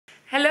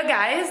Hello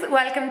guys,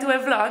 welcome to a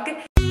vlog.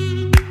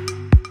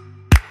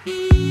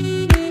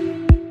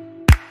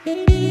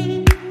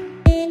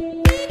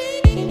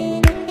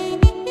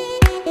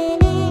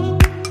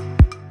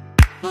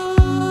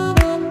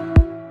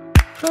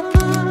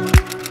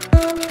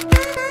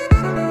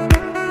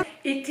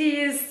 It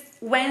is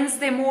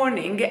Wednesday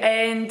morning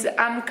and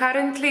I'm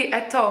currently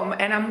at home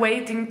and I'm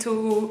waiting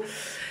to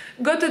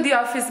go to the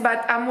office,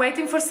 but I'm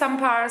waiting for some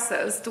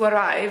parcels to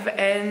arrive,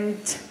 and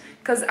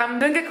because I'm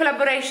doing a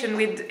collaboration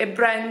with a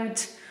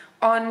brand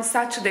on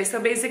Saturday.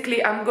 So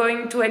basically I'm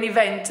going to an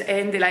event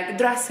and they're like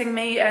dressing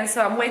me, and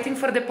so I'm waiting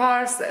for the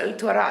parcel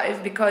to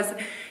arrive, because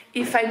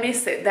if I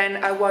miss it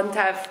then I won't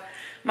have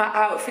my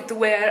outfit to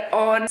wear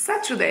on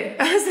Saturday.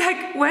 I was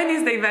like, when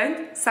is the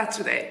event?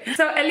 Saturday.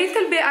 So a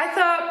little bit, I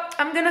thought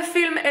I'm gonna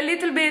film a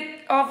little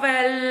bit of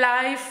a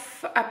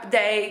life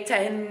update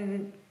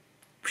and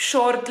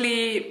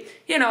shortly,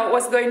 you know,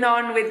 what's going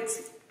on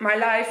with my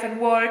life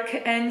and work.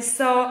 And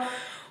so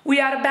we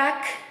are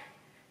back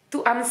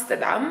to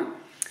Amsterdam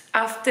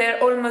after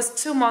almost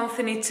 2 months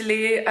in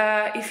Italy.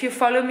 If you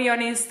follow me on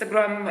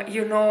Instagram,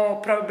 you know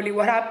probably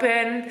what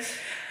happened.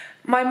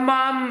 My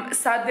mom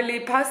suddenly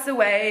passed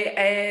away,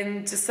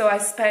 and so I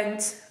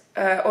spent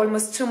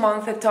almost 2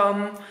 months at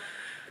home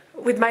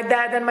with my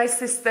dad and my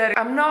sister.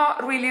 I'm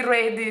not really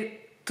ready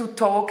to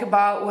talk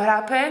about what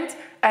happened,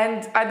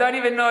 and I don't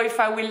even know if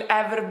I will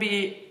ever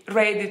be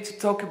ready to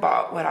talk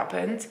about what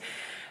happened.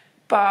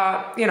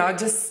 But, you know,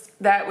 just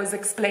that was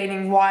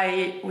explaining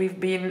why we've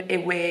been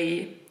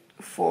away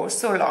for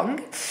so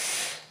long.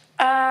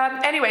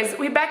 Anyways,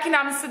 we're back in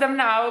Amsterdam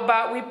now,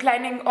 but we're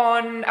planning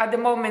on, at the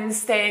moment,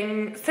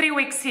 staying 3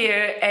 weeks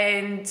here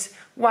and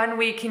 1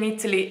 week in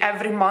Italy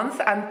every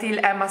month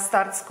until Emma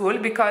starts school,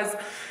 because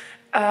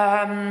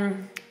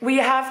we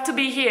have to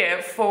be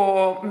here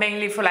for,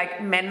 mainly for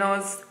like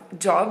Menno's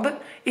job.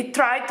 He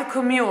tried to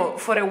commute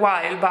for a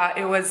while, but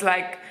it was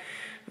like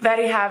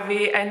very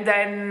heavy, and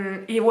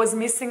then he was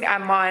missing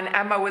Emma and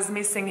Emma was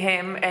missing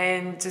him,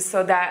 and just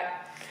so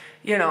that,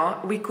 you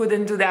know, we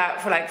couldn't do that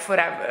for like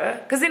forever.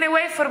 Because in a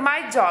way, for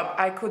my job,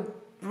 I could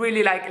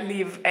really like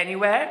live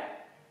anywhere.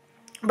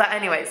 But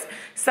anyways,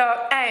 so,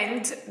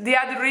 and the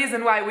other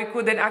reason why we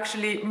couldn't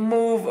actually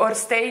move or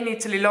stay in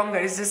Italy longer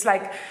is just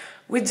like,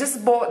 we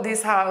just bought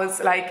this house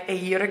like a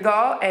year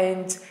ago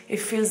and it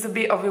feels a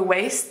bit of a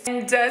waste.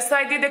 And so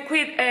I did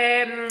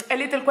a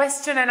little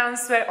question and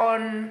answer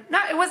on, no,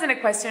 it wasn't a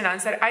question and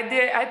answer.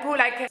 I put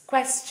like a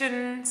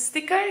question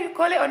sticker, you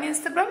call it, on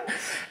Instagram,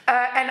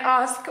 and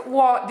ask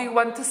what do you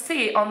want to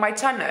see on my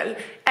channel.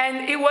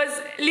 And it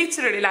was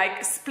literally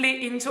like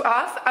split into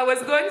half. I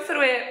was going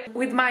through it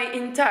with my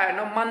intern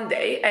on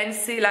Monday and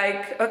see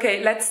like,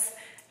 okay, let's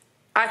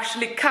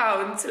actually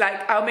count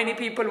like how many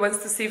people wants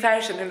to see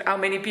fashion and how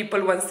many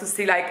people wants to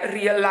see like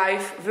real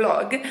life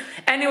vlog,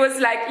 and it was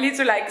like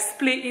literally like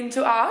split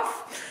into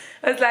half.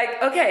 I was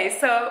like, okay,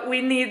 so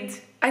we need,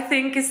 I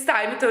think it's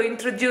time to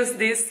introduce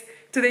this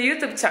to the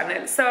YouTube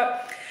channel. So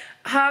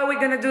how are we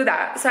gonna do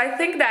that? So I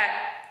think that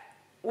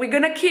we're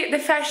gonna keep the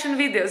fashion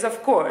videos,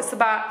 of course,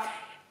 but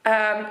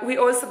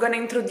we're also gonna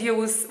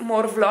introduce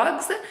more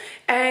vlogs,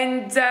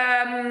 and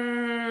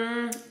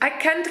I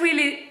can't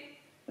really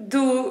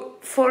do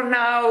for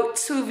now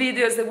 2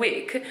 videos a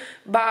week,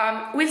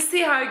 but we'll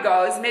see how it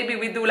goes. Maybe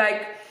we do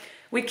like,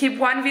 we keep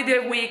 1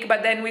 video a week,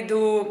 but then we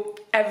do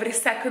every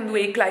second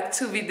week like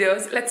 2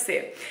 videos. Let's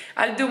see,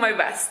 I'll do my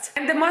best.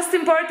 And the most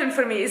important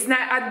for me is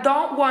that I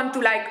don't want to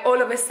like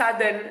all of a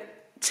sudden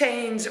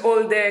change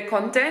all the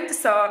content.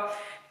 So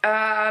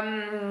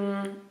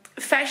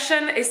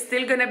fashion is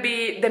still gonna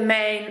be the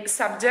main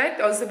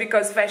subject, also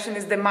because fashion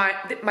is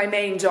my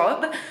main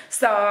job.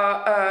 So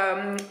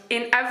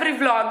in every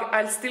vlog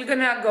I'm still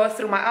gonna go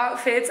through my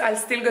outfits, I'm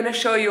still gonna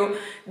show you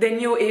the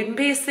new in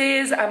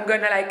pieces, I'm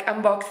gonna like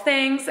unbox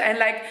things, and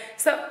like,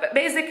 so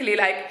basically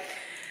like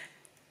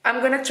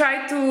I'm gonna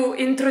try to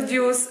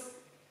introduce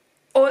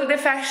all the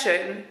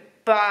fashion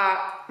but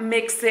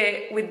mix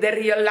it with the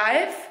real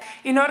life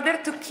in order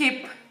to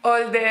keep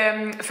all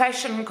the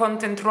fashion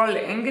content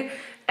rolling.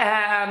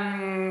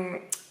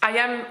 I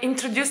am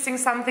introducing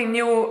something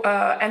new,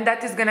 and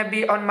that is gonna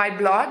be on my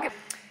blog.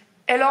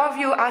 A lot of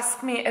you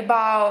ask me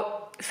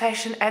about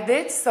fashion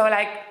edits, so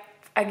like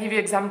I give you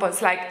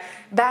examples like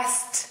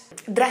best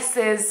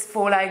dresses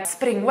for like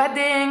spring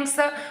weddings,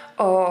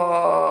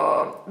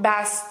 or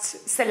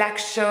best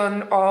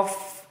selection of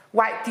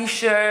white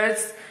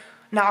t-shirts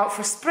now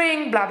for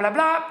spring, blah blah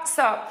blah.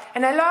 So,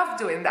 and I love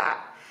doing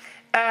that.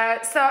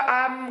 So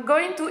I'm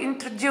going to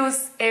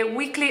introduce a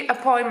weekly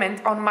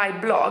appointment on my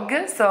blog.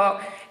 So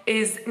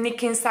is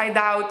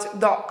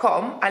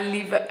nickinsideout.com. I'll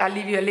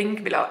leave you a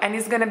link below, and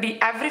it's gonna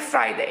be every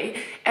Friday.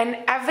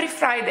 And every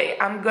Friday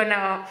I'm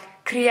gonna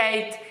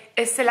create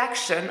a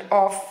selection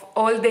of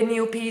all the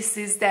new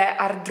pieces that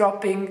are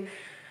dropping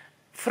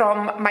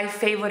from my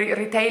favorite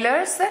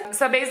retailers.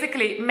 So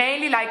basically,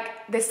 mainly like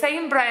the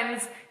same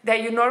brands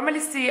that you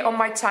normally see on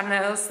my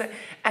channels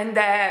and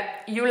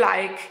that you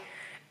like.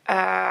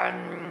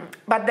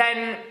 But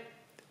then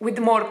with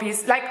more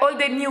pieces, like all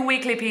the new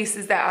weekly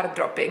pieces that are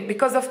dropping,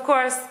 because of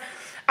course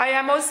I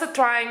am also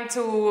trying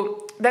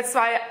to, that's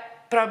why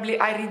probably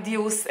I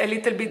reduce a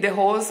little bit the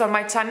hauls on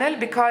my channel,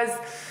 because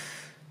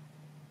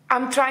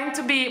I'm trying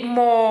to be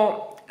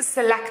more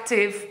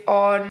selective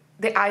on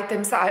the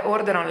items I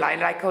order online,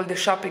 like all the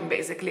shopping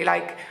basically.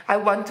 Like I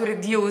want to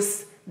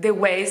reduce the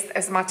waste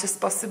as much as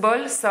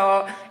possible.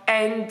 So,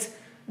 and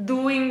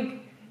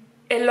doing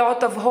a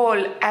lot of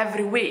haul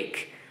every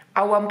week,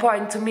 at one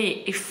point to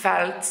me it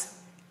felt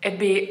a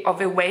bit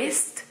of a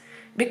waste,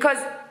 because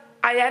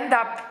I end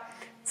up,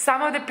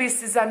 some of the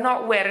pieces are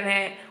not wearing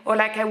it, or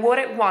like I wore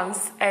it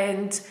once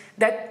and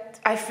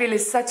that I feel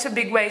is such a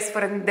big waste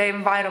for the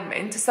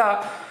environment. So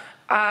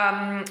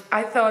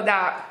I thought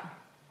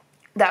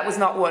that was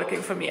not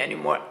working for me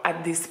anymore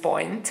at this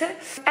point.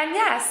 And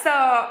yeah,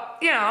 so,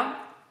 you know,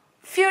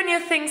 few new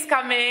things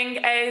coming,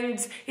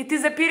 and it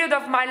is a period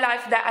of my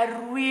life that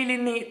I really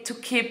need to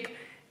keep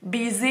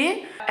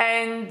busy,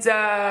 and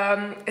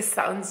it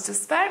sounds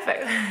just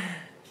perfect.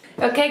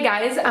 Okay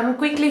guys, I'm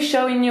quickly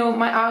showing you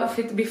my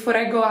outfit before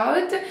I go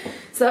out.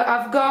 So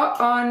I've got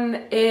on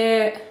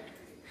a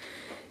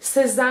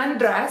Cézanne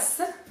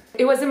dress.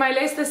 It was in my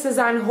latest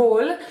Cézanne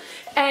haul,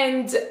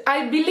 and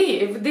I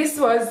believe this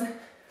was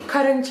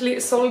currently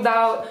sold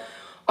out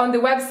on the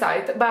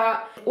website,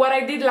 but what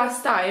I did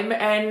last time,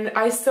 and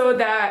I saw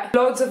that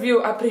loads of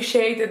you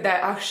appreciated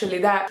that actually,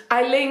 that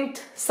I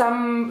linked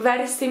some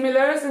very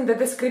similars in the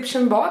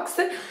description box,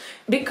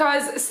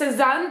 because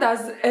Cézanne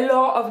does a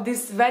lot of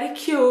these very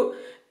cute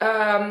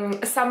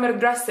summer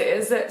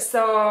dresses.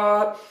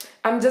 So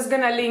I'm just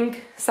gonna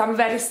link some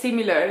very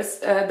similars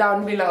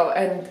down below,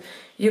 and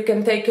you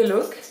can take a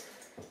look.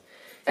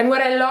 And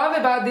what I love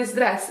about this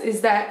dress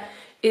is that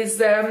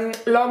it's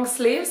long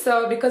sleeve,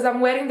 so because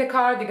I'm wearing the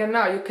cardigan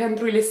now, you can't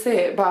really see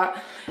it, but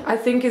I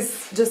think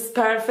it's just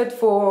perfect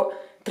for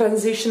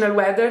transitional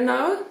weather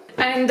now.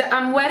 And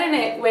I'm wearing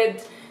it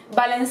with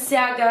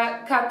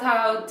Balenciaga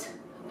cutout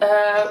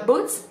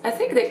boots. I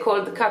think they're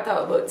called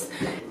cutout boots.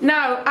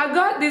 Now, I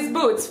got these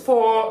boots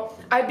for,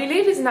 I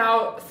believe it's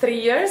now 3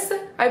 years.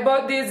 I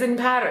bought these in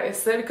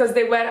Paris because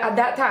they were, at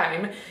that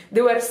time,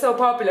 they were so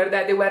popular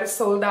that they were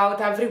sold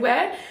out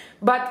everywhere.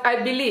 But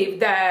I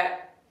believe that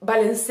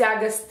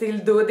Balenciaga still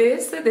do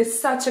this. They're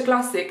such a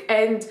classic,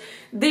 and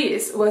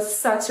this was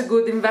such a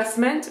good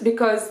investment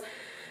because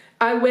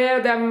I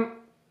wear them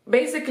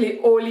basically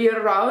all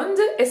year round,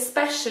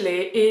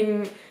 especially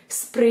in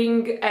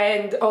spring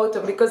and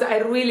autumn, because I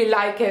really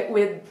like it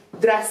with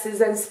dresses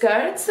and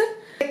skirts.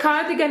 The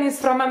cardigan is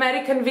from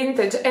American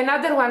Vintage,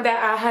 another one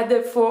that I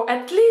had for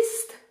at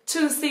least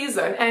 2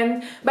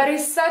 seasons, but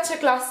it's such a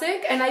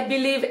classic, and I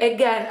believe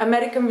again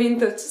American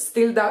Vintage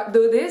still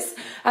do this.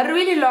 I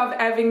really love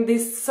having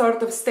these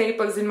sort of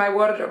staples in my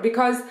wardrobe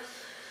because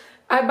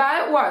I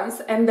buy it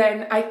once and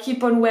then I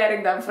keep on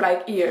wearing them for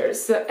like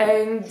years.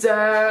 And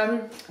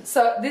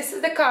so this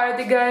is the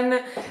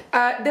cardigan.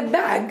 The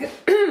bag,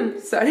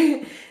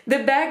 sorry,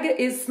 the bag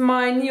is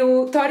my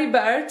new Tory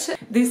Burch.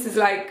 This is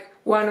like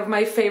one of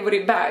my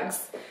favorite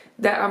bags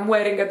that I'm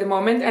wearing at the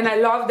moment, and I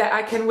love that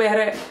I can wear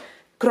it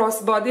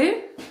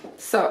crossbody,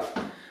 so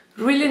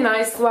really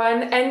nice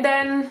one. And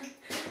then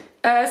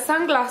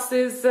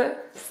sunglasses,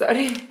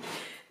 sorry,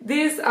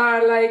 these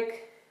are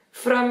like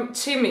from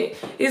Chimmy.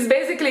 It's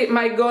basically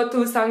my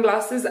go-to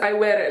sunglasses. I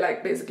wear it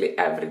like basically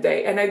every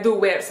day, and I do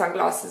wear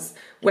sunglasses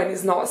when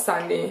it's not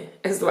sunny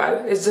as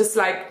well. It's just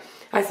like,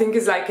 I think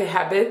it's like a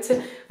habit.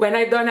 When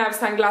I don't have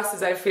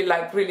sunglasses, I feel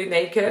like really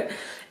naked.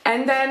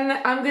 And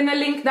then I'm gonna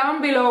link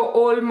down below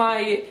all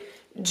my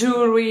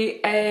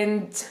jewelry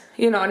and,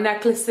 you know,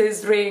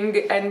 necklaces,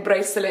 ring and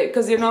bracelet,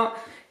 because, you know,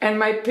 and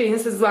my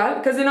pins as well,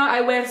 because, you know, I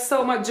wear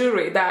so much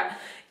jewelry that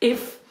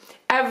if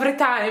every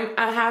time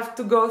I have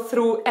to go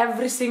through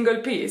every single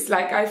piece,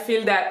 like I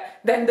feel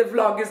that then the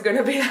vlog is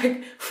gonna be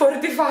like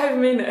 45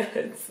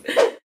 minutes.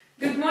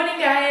 Good morning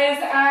guys,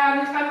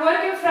 I'm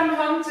working from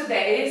home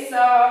today,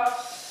 so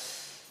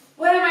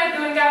what am I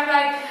doing? I have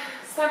like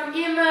some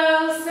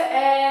emails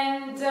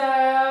and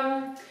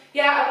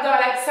yeah, I've got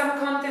like some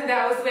content that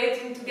I was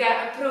waiting to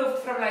get approved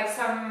from like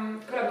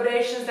some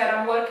collaborations that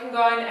I'm working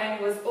on, and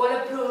it was all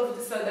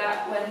approved, so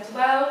that went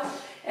well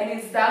and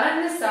it's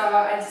done. So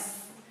I just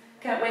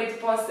can't wait to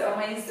post it on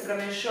my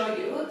Instagram and show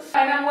you.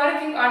 And I'm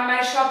working on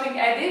my shopping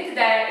edit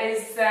that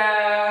is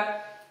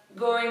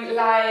going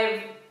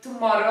live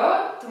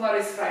tomorrow. Tomorrow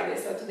is Friday,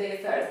 so today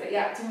is Thursday.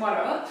 Yeah,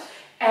 tomorrow.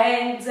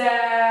 And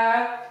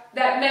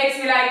that makes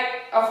me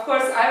like, of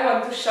course I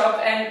want to shop,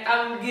 and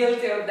I'm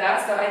guilty of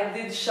that, so I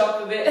did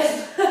shop a bit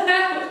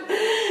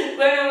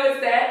when I was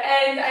there.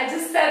 And I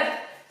just had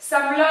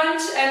some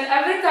lunch, and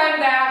every time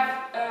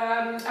that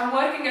I'm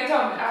working at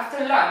home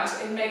after lunch,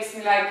 it makes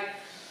me like,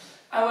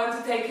 I want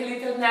to take a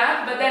little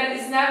nap, but then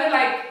it's never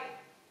like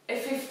a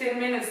 15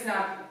 minutes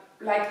nap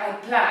like I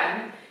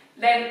plan.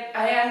 Then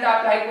I end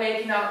up like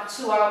waking up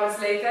 2 hours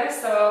later,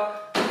 so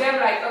then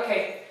I'm like,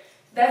 okay,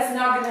 that's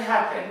not gonna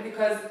happen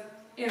because,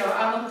 you know,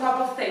 I'm on top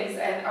of things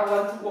and I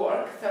want to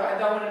work, so I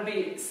don't want to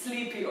be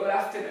sleepy all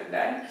afternoon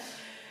then.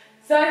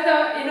 So I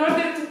thought in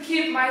order to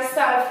keep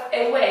myself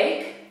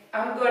awake,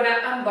 I'm gonna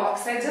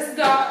unbox. I just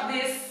got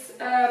this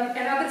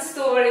another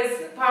store's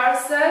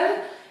parcel,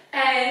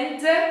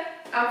 and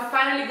I'm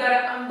finally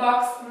gonna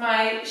unbox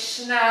my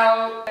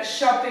Chanel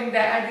shopping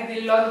that I did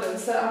in London.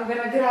 So I'm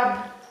gonna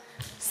grab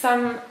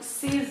some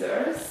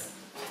scissors.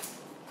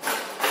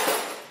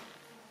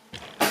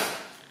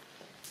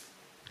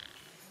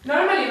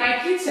 Normally my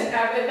kitchen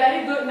have a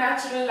very good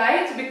natural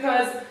light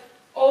because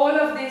all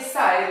of this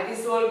side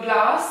is all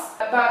glass,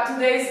 but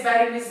today is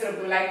very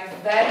miserable, like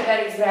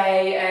very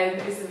grey,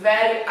 and it's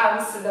very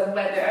Amsterdam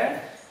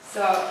weather.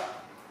 So,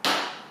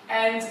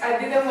 and I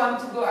didn't want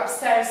to go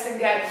upstairs and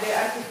get the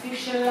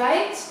artificial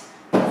light,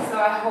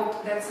 so I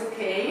hope that's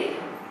okay.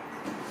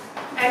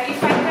 And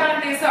if I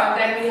turn this on,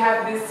 then we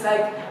have this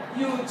like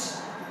huge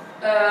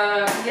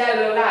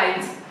yellow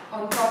light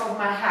on top of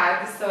my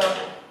head, so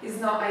it's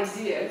not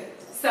ideal.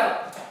 So,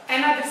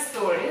 another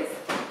story.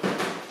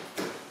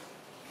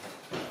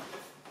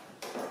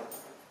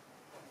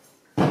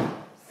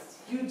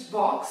 Huge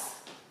box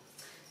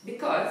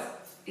because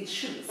it's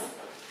shoes.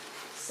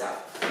 So,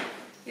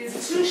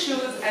 it's 2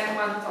 shoes and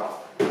 1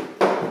 top.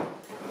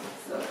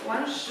 So,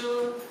 1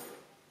 shoe,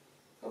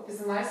 hope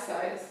it's my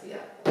size,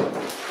 yeah.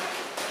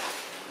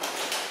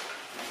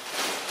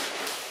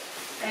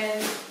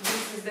 And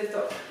this is the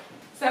top.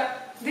 So,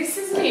 this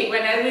is me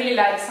when I really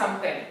like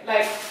something.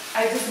 Like,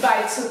 I just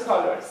buy 2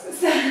 colors.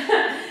 So,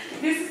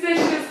 this is the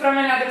shoes from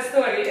another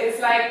story.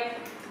 It's like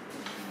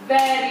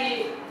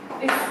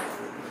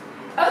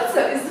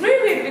it's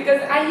really weird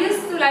because I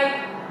used to like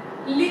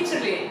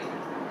literally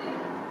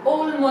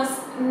almost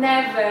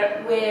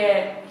never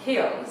wear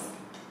heels,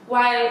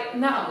 while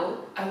now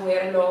I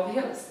wear a lot of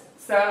heels.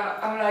 So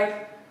I'm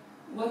like,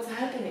 what's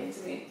happening to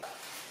me?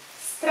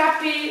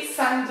 Strappy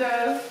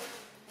sandal,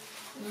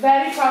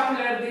 very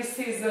popular this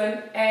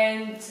season,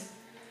 and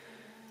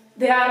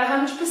they are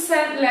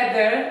 100%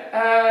 leather.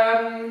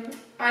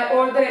 I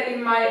ordered it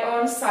in my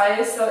own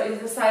size, so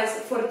it's the size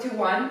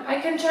 41. I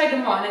can try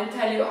them on and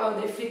tell you how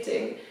they're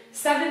fitting.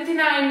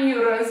 79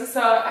 euros,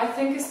 so I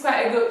think it's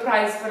quite a good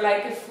price for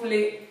like a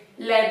fully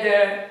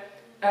leather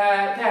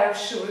pair of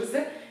shoes.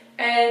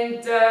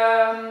 And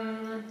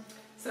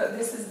so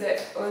this is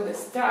all the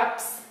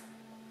straps.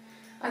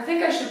 I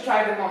think I should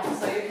try them on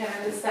so you can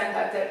understand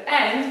better.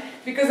 And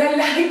because I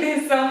like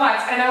this so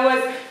much, and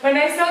when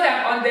I saw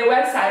them on their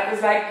website, I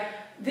was like,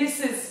 this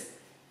is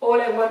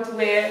all I want to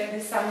wear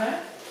this summer.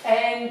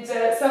 And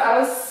so I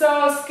was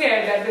so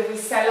scared that they would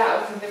sell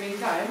out in the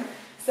meantime.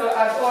 So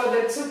I've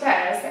ordered 2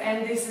 pairs,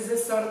 and this is a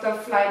sort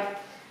of like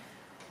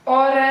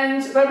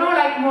orange, but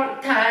more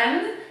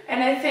tan.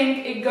 And I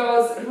think it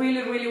goes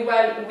really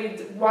well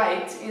with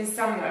white in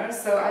summer.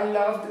 So I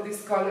loved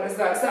this color as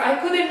well. So I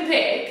couldn't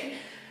pick.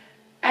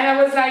 And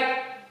I was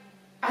like,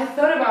 I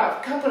thought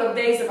about a couple of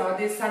days about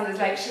this sandals,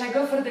 like, should I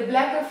go for the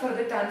black or for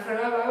the tan? For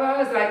blah, blah, blah.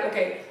 I was like,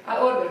 okay,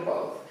 I'll order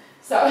both.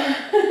 So,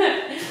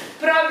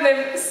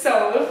 problem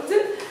solved.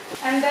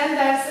 And then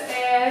there's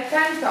a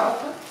tank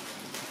top.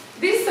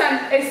 This one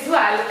as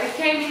well, it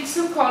came in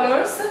 2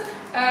 colors.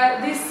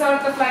 This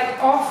sort of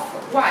like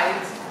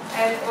off-white,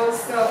 and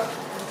also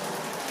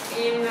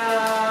in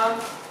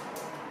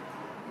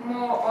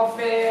more of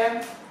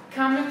a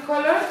camel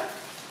color.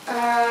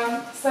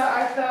 So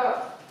I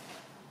thought,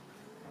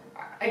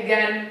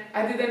 again,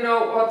 I didn't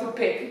know what to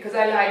pick because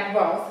I like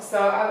both. So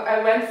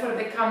I went for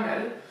the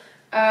camel.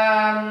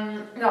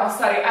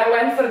 I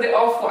went for the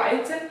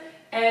off-white,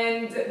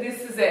 and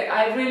this is it.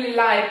 I really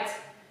liked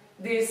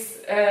this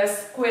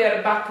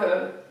square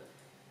buckle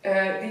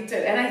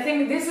detail, and I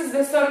think this is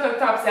the sort of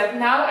tops that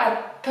now are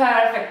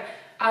perfect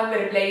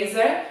under a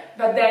blazer,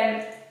 but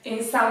then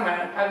in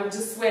summer I would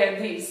just wear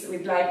these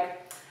with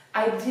like,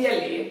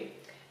 ideally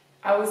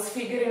I was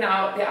figuring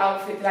out the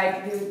outfit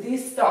like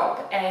this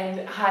top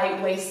and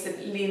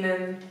high-waisted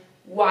linen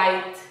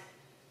white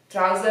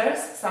trousers,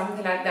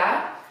 something like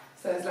that.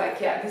 So it's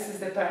like, yeah, this is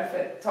the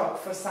perfect top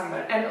for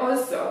summer. And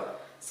also,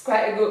 it's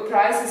quite a good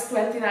price, it's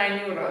 29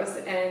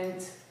 euros,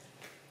 and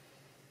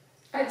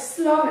I just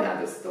love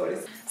another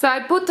stories. So I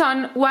put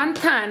on 1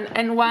 tan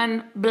and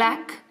 1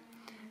 black,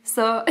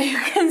 so you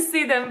can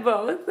see them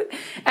both.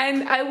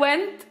 And I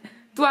went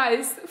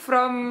twice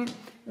from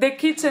the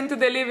kitchen to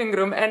the living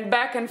room and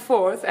back and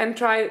forth and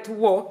tried to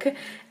walk,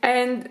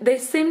 and they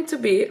seem to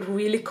be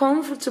really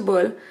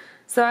comfortable.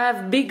 So I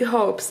have big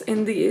hopes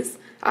in these.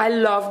 I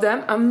love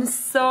them.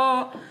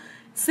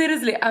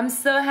 Seriously, I'm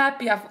so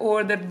happy I've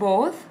ordered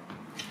both,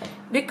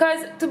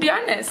 because to be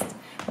honest,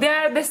 they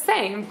are the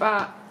same,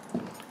 but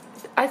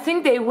I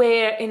think they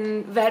wear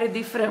in very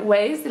different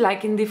ways,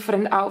 like in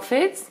different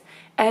outfits,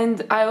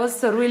 and I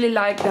also really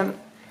like them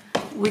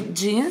with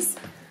jeans.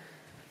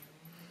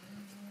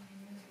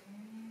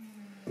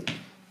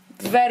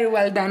 Very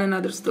well done in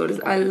other stores.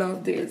 I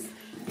love this.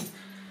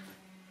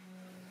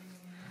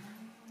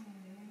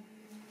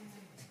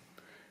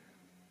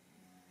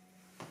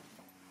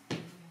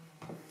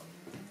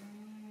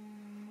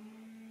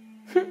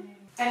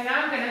 And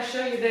now I'm gonna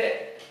show you the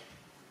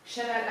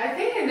Chanel. I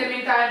think in the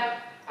meantime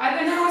I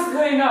don't know what's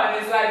going on.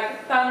 It's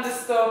like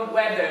thunderstorm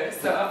weather,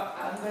 so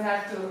I'm gonna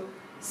have to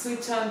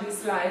switch on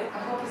this light. I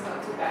hope it's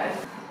not too bad.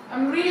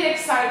 I'm really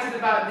excited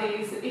about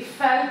these. It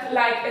felt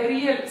like a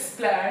real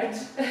splurge.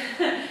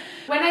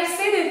 When I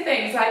see the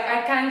things, like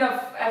I kind of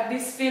have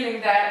this feeling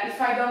that if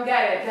I don't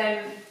get it,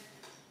 then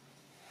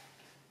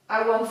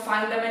I won't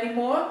find them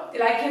anymore.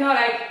 Like, you know,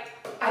 like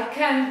I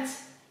can't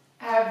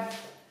have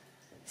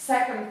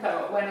second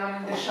thought when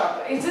I'm in the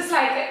shop. It's just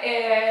like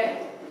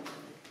a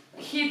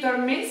hit or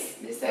miss.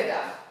 They say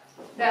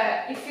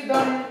that if you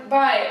don't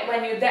buy it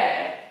when you're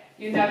there,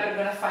 you're never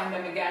gonna find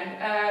them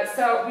again.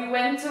 So we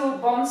went to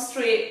Bond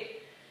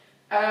Street,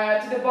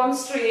 to the Bond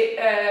Street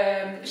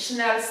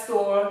Chanel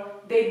store.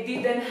 They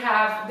didn't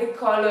have the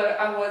color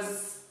I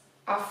was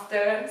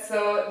after,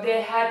 so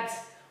they had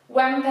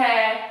one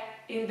pair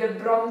in the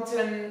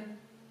Brompton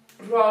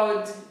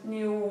Road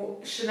new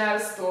Chanel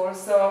store.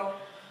 So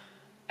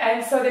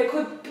they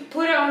could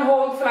put it on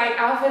hold for like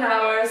half an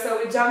hour.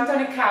 So we jumped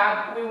on a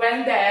cab. We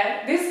went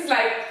there. This is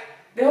like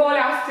the whole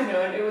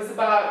afternoon. It was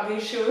about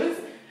these shoes.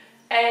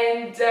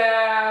 And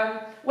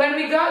when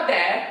we got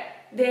there,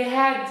 they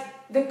had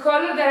the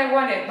color that I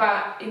wanted,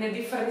 but in a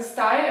different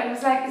style. And I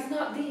was like, it's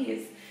not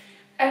these.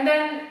 And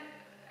then,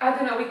 I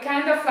don't know, we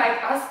kind of like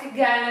asked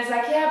again. It's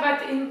like, yeah,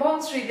 but in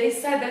Bond Street, they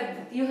said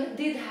that you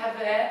did have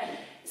it.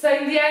 So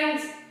in the end,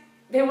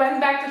 they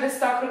went back to the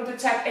stockroom to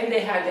check and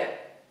they had it.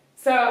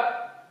 So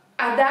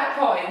at that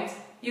point,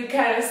 you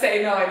can't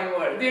say no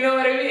anymore. Do you know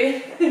what I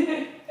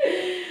mean?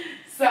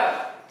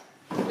 So,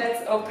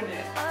 let's open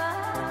it.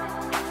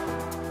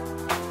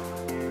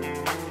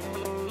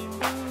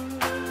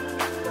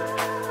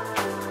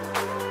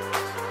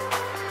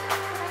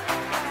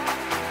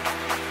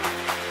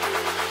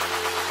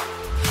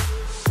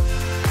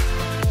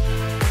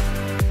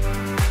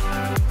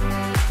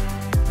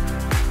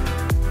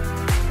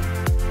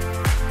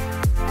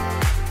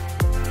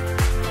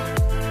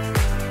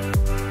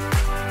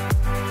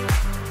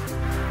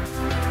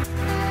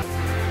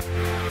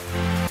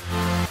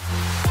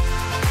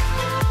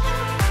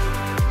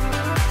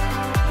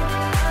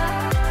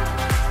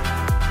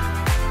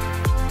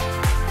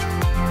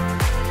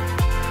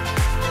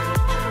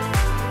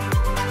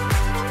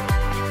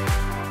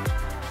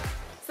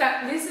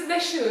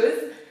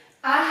 Shoes,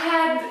 I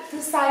had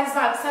to size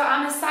up. So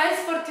I'm a size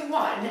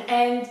 41,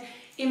 and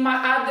in my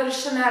other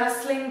Chanel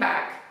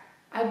slingback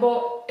I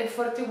bought a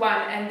 41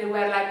 and they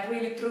were like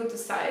really true to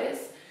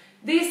size.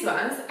 These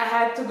ones I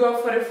had to go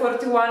for a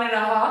 41 and a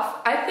half.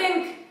 I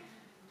think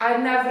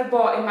I've never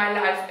bought in my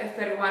life a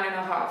 31 and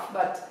a half,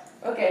 but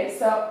okay,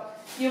 so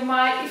you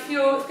might, if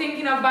you're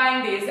thinking of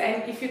buying these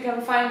and if you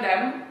can find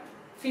them,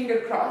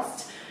 finger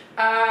crossed,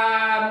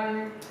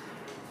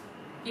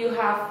 you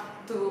have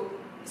to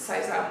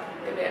size up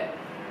a bit.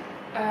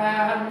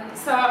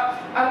 So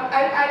I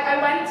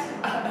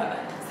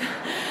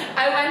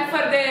went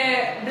for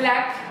the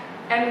black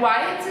and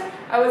white.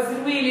 I was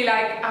really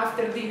like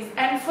after these,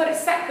 and for a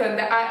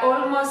second I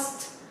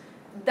almost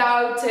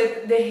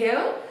doubted the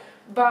heel,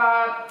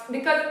 but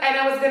and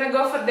I was gonna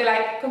go for the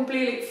like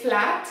completely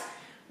flat,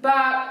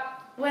 but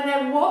when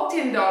I walked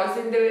in those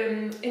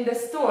in the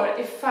store,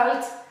 it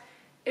felt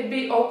a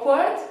bit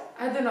awkward.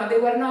 I don't know, they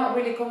were not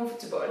really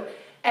comfortable.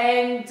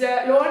 And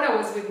Lorna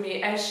was with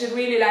me, and she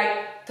really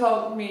like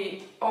talked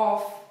me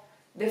off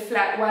the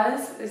flat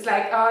ones. It's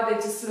like, oh, they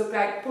just look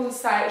like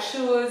poolside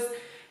shoes,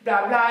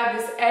 blah blah.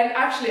 And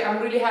actually,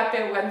 I'm really happy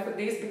I went for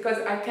these because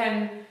I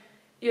can,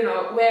 you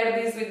know, wear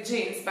these with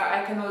jeans, but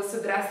I can also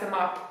dress them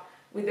up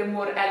with a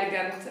more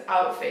elegant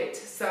outfit.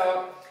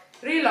 So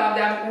really love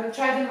them. I'm gonna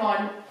try them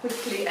on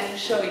quickly and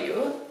show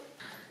you.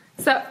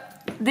 So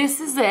this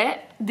is it.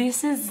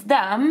 This is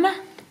them.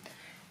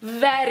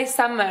 Very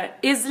summer.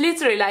 It's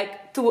literally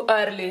like too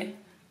early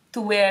to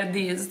wear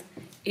these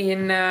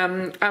in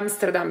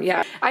Amsterdam.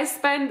 Yeah, I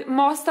spent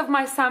most of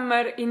my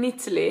summer in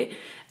Italy,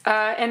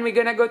 and we're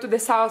gonna go to the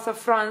south of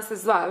France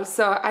as well.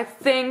 So I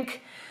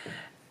think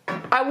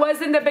I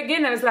was in the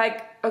beginning, I was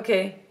like,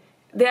 okay,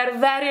 they are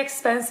very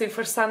expensive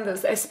for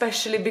sandals,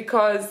 especially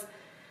because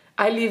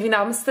I live in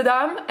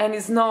Amsterdam and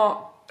it's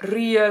not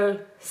real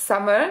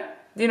summer.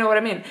 Do you know what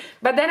I mean?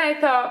 But then I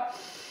thought,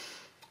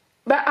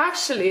 but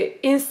actually,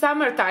 in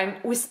summertime,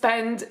 we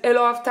spend a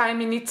lot of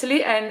time in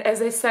Italy, and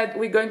as I said,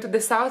 we're going to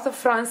the south of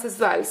France as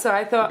well. So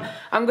I thought,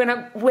 I'm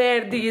gonna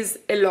wear these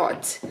a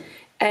lot.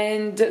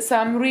 And so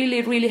I'm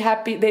really, really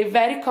happy. They're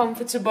very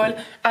comfortable.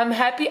 I'm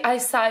happy I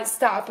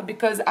sized up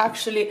because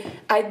actually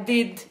I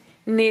did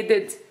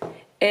needed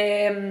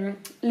a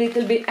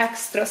little bit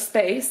extra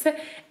space.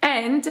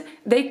 And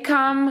they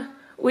come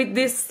with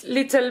this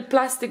little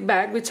plastic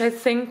bag, which I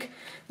think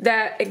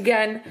that,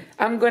 again,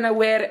 I'm gonna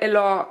wear a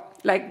lot,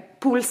 like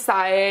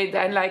poolside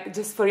and like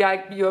just for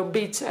like your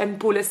beach and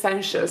pool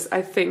essentials.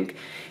 I think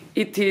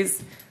it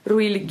is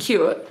really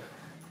cute.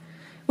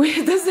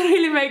 It doesn't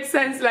really make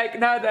sense like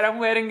now that I'm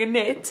wearing a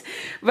knit,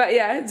 but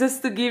yeah,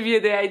 just to give you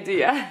the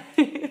idea.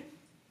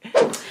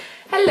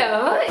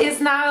 Hello, it's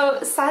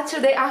now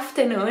Saturday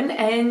afternoon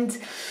and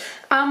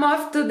I'm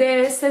off to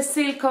the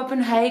Cecil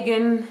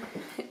Copenhagen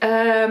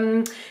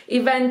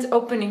event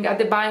opening at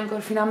the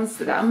Bijenkorf in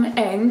Amsterdam,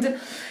 and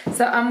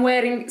so I'm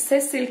wearing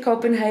Cecil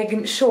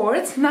Copenhagen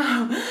shorts.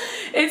 Now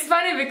it's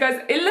funny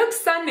because it looks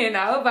sunny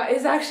now, but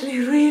it's actually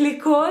really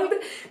cold.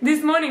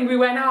 This morning we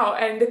went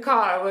out and the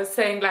car was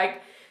saying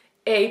like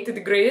 8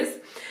 degrees,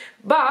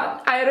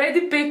 but I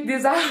already picked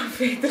this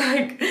outfit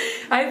like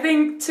I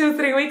think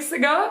 2-3 weeks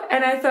ago,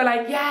 and I thought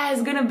like, yeah,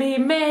 it's gonna be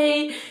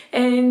May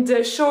and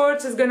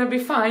shorts is gonna be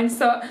fine.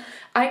 So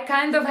I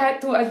kind of had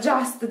to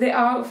adjust the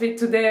outfit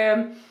to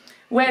the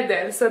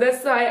weather, so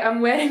that's why I'm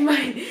wearing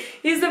my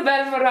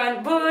Isabel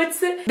Moran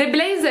boots. The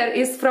blazer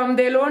is from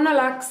the Lorna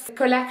Lux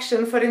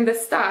collection for In The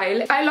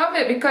Style. I love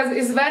it because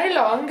it's very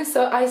long,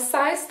 so I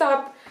sized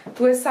up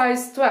to a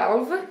size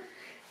 12,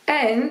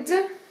 and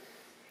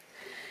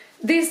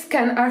this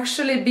can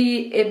actually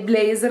be a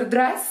blazer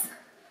dress,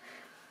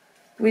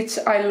 which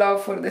I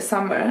love for the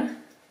summer.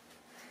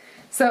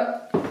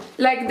 So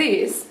like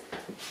this,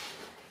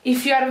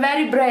 if you are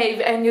very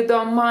brave and you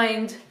don't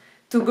mind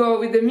to go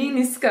with a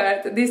mini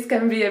skirt, this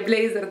can be a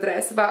blazer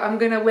dress, but I'm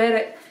gonna wear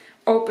it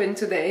open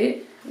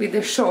today with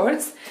the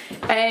shorts.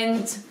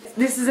 And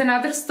this is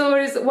another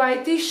Stories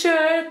white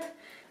t-shirt.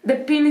 The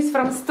pin is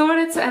from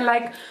Stories, and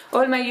like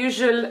all my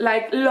usual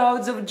like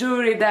loads of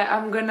jewelry that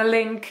I'm gonna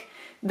link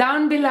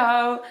down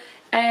below,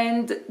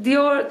 and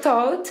Dior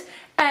tote.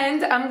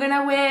 And I'm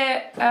gonna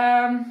wear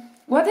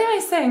what am I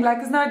saying, like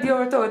it's not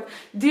Dior tote,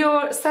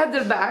 Dior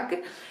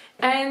saddlebag.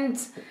 And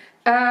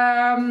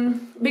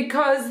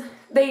because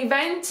the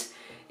event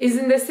is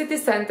in the city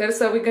center,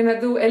 so we're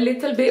gonna do a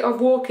little bit of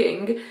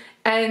walking,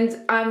 and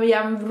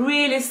I'm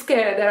really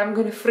scared that I'm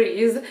gonna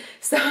freeze,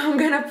 so I'm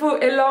gonna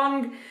put a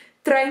long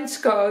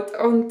trench coat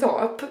on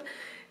top,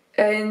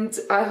 and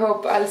I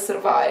hope I'll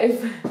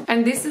survive.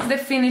 And this is the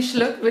finished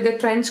look with the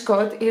trench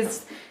coat.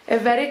 It's a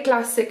very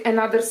classic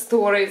Another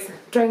Stories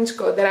trench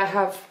coat that I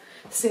have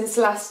since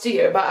last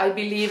year, but I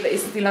believe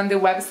it's still on the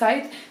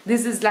website.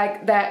 This is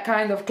like that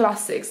kind of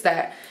classics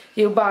that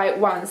you buy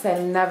once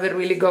and never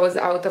really goes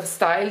out of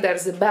style.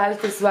 There's a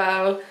belt as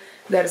well,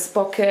 there's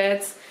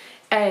pockets,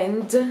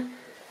 and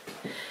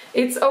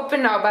it's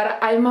open now, but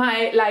I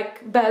might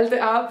like belt it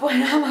up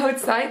when I'm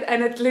outside,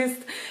 and at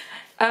least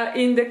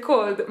in the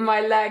cold my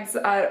legs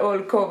are all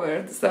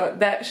covered, so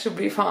that should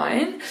be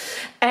fine.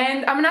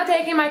 And I'm not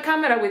taking my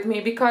camera with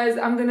me because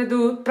I'm gonna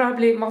do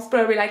most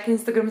probably like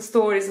Instagram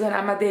stories when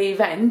I'm at the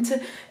event.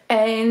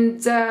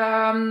 And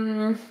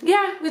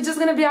yeah, we're just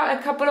gonna be out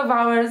a couple of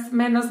hours.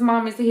 Menno's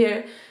mom is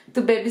here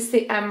to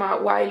babysit Emma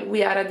while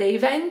we are at the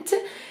event,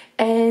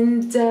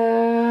 and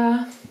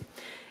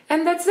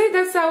that's it.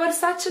 That's our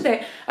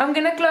Saturday. I'm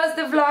gonna close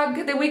the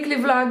vlog, the weekly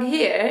vlog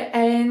here,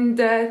 and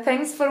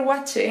thanks for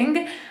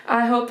watching.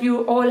 I hope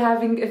you all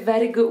having a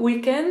very good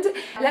weekend.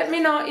 Let me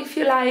know if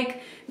you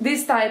like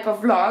this type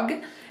of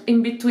vlog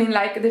in between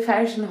like the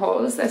fashion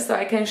hauls, so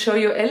I can show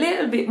you a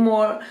little bit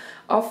more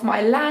of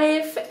my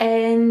life,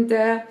 and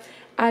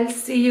I'll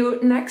see you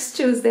next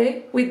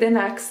Tuesday with the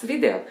next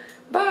video.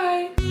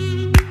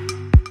 Bye!